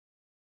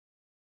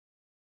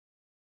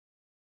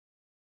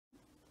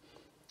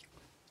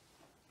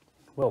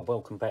Well,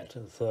 welcome back to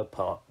the third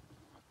part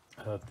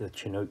of the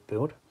Chinook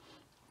build.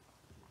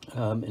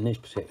 In this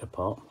particular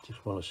part,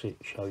 just want to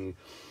show you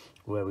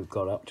where we've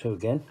got up to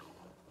again.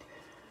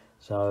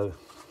 So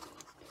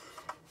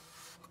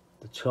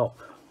the top,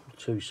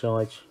 two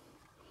sides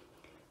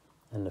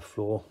and the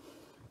floor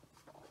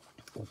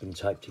all been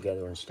taped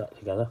together and stuck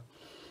together.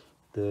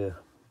 The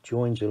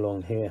joins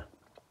along here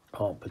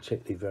aren't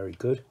particularly very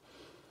good.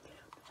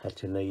 Had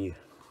to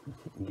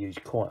use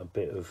quite a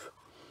bit of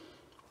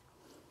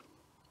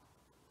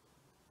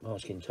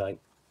masking tape,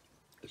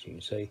 as you can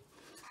see,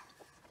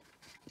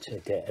 to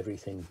get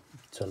everything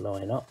to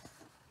line up.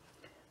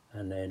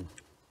 And then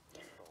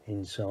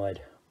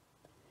inside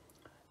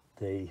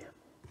the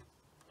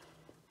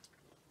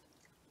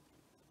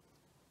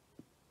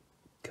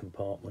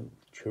compartment,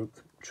 troop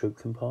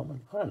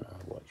compartment, I don't know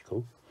what it's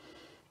called,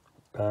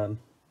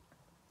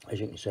 as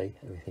you can see,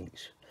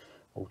 everything's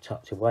all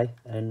tucked away,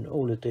 and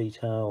all the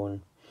detail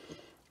and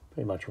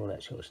pretty much all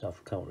that sort of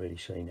stuff I can't really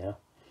see now.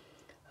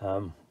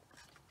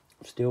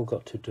 Still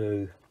got to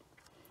do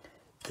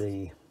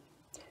the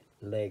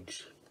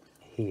legs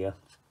here,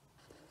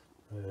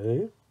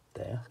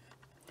 there,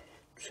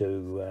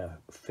 to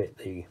fit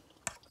the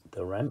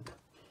ramp.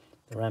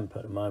 The ramp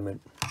at the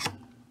moment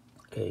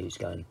is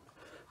going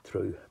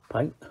through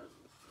paint,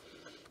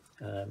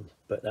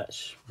 but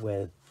that's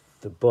where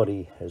the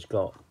body has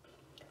got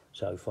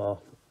so far.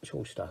 It's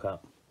all stuck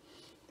up.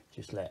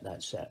 Just let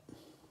that set.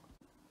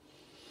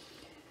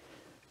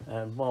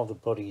 And while the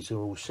bodies are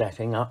all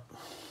setting up,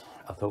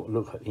 I thought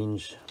look at the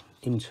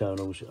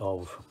internals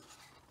of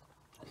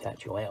the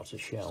actual outer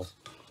shell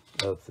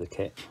of the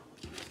kit,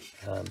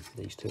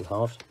 these two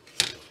halves,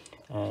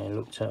 and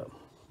looked at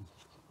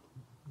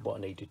what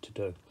I needed to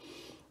do.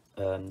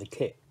 The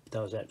kit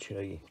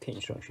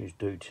instructions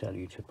do tell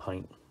you to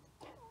paint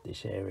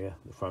this area,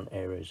 the front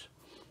areas,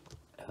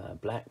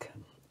 black,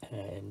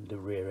 and the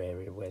rear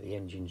area where the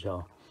engines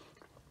are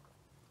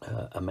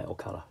a metal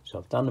colour. So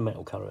I've done the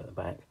metal colour at the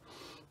back.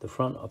 The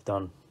front I've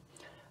done,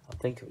 I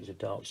think it was a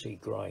dark sea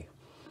grey,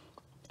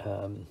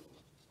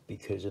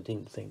 because I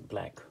didn't think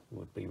black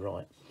would be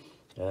right.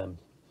 So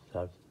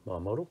my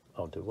model,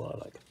 I'll do what I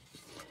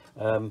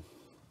like.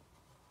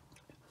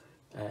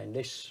 And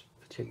this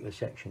particular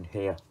section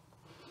here,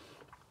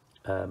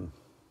 I've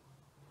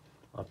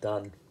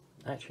done,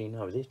 actually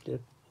no,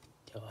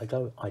 I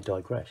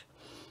digress.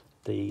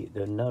 The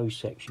nose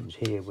sections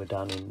here were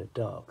done in the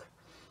dark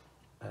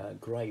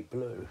grey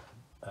blue,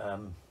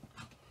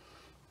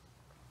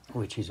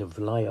 which is a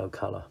Vallejo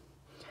colour,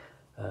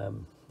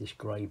 this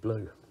grey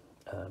blue,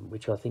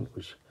 which I think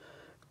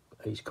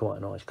is quite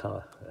a nice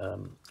colour,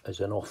 as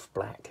an off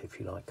black, if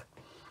you like.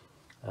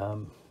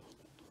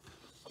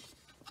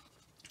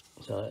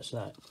 So that's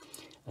that.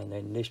 And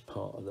then this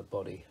part of the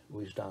body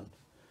was done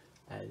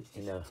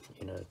in a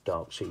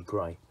dark sea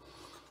grey,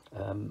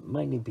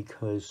 mainly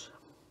because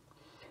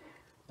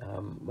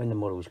when the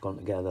model's gone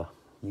together,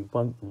 you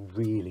won't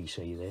really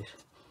see this,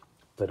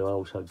 but I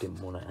also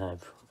didn't want to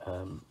have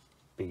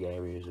big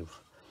areas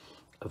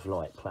of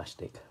light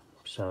plastic,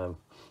 so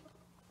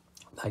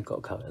they got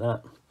a coat of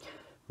that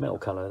metal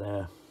colour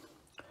there.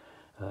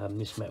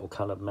 This metal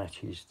colour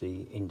matches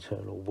the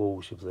internal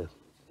walls of the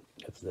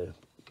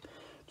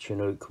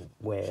Chinook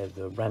where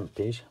the ramp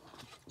is,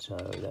 so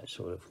that's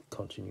sort of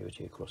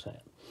continuity across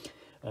that,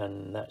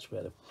 and that's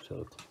where the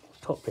sort of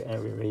cockpit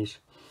area is.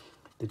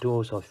 The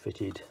doors I've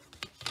fitted,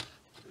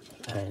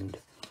 and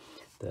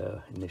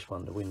in this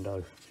one the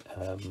window,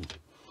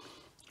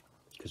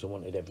 because I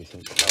wanted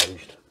everything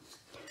closed,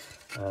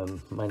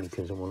 mainly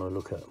because I want to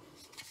look at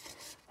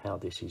how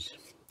this is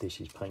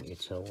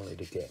painted, so I wanted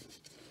to get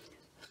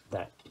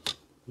that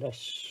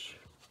less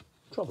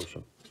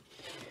troublesome.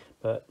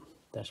 But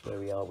that's where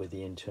we are with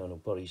the internal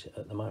bodies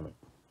at the moment.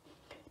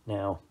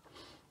 Now,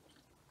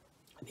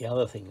 the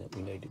other thing that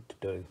we needed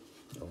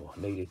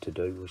to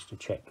do was to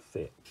check the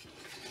fit.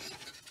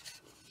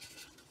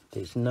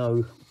 There's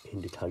no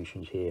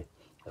indications here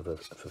of a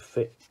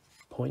fit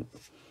point,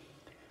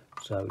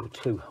 so the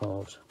two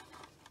halves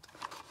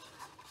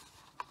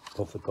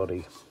of the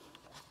body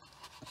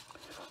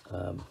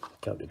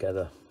go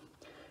together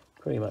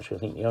pretty much. I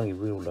think the only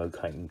real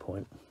locating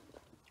point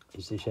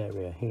is this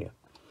area here.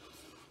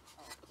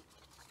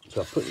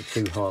 So I put the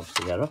two halves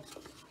together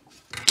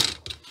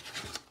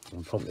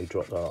and promptly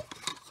dropped that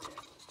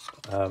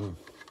up,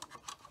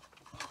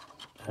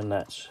 and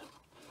that's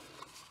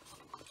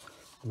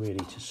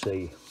really to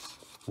see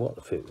what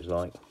the fit was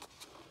like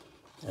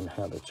and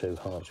how the two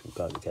halves will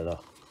go together.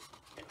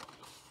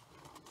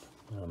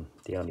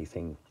 The only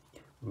thing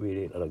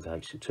really that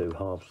locates the two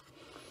halves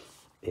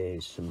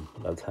is some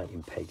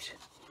locating pegs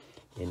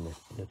in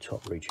the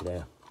top ridge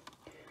there,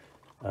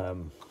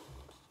 and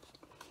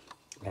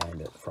at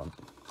the front.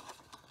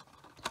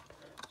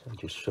 So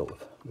just sort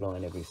of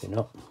line everything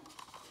up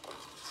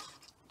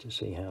to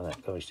see how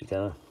that goes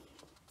together.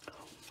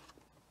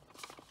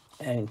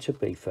 And to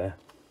be fair,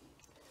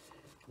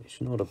 it's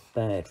not a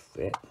bad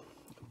fit,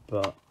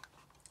 but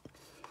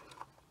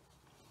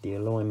the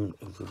alignment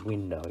of the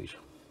windows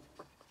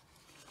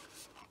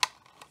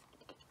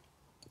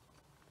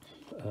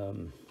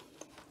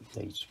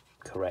needs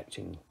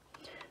correcting,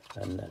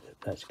 and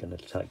that's going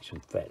to take some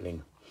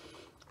fettling.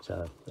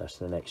 So that's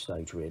the next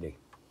stage really.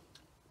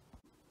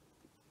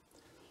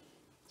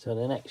 So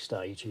the next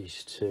stage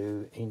is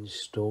to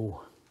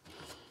install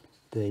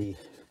the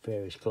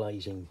various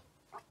glazing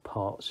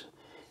parts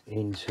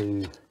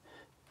into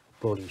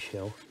body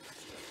shell.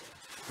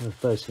 And the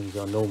first things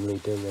I normally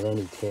do with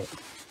any kit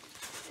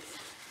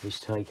is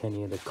take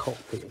any of the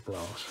cockpit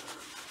glass.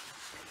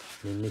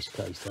 And in this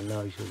case, the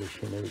nose of the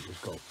Chinook has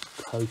got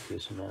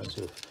copious amounts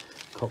of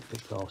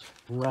cockpit glass.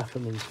 Wrap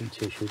them in some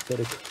tissue, bit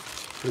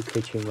of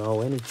kitchen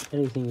roll,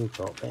 anything you've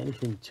got, but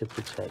anything to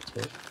protect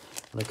it.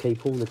 And I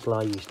keep all the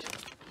glazed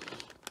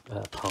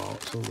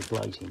parts, all the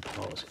glazing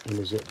parts, in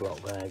a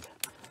Ziploc bag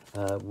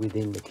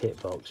within the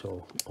kit box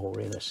or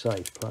in a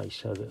safe place,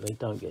 so that they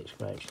don't get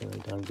scratched and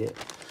they don't get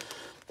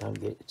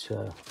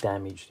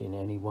damaged in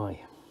any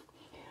way.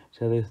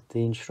 So the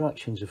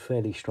instructions are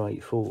fairly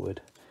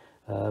straightforward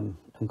and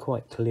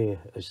quite clear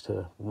as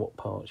to what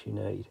parts you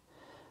need.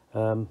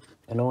 And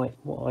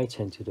what I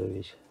tend to do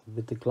is,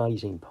 with the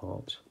glazing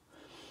parts,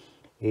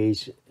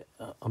 is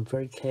I'm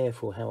very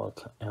careful how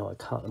I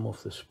cut them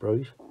off the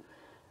sprues.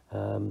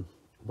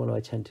 What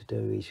I tend to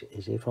do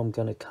is if I'm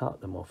going to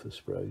cut them off the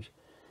sprues,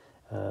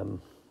 or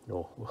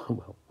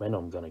well, when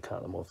I'm going to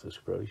cut them off the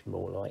sprues,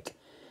 more like,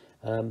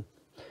 I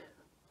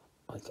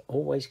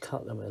always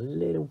cut them a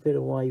little bit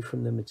away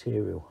from the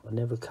material. I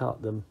never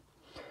cut them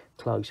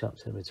close up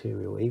to the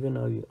material. Even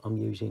though I'm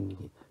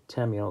using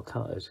Tamiya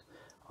cutters,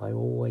 I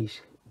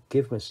always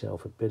give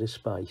myself a bit of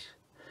space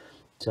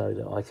so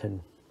that I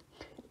can,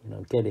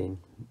 get in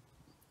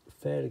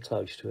fairly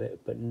close to it,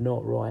 but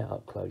not right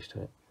up close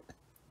to it,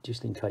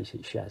 just in case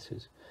it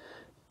shatters.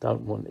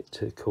 Don't want it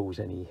to cause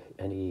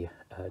any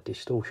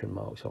distortion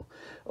marks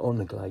on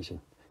the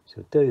glazing.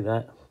 So do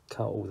that,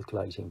 cut all the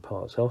glazing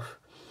parts off,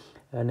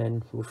 and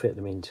then we'll fit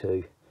them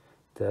into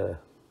the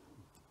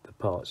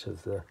parts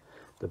of the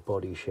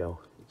body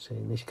shell. So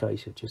in this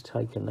case, I've just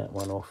taken that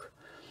one off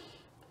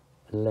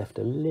and left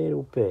a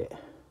little bit,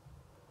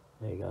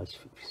 there you go,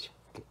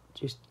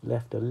 just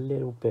left a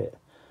little bit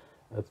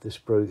of the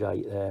sprue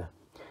gate there.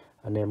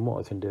 And then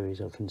what I can do is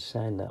I can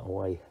sand that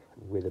away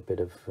with a bit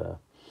of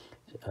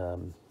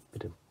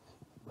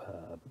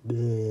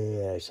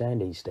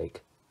sanding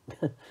stick.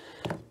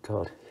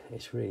 God,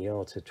 it's really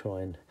hard to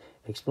try and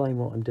explain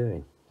what I'm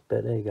doing,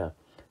 but there you go.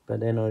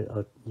 But then I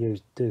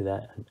do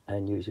that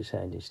and use a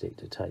sanding stick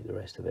to take the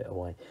rest of it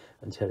away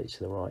until it's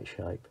the right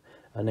shape,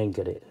 and then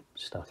get it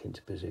stuck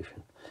into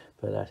position.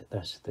 But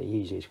that's the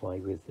easiest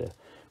way with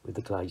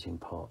the glazing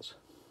parts.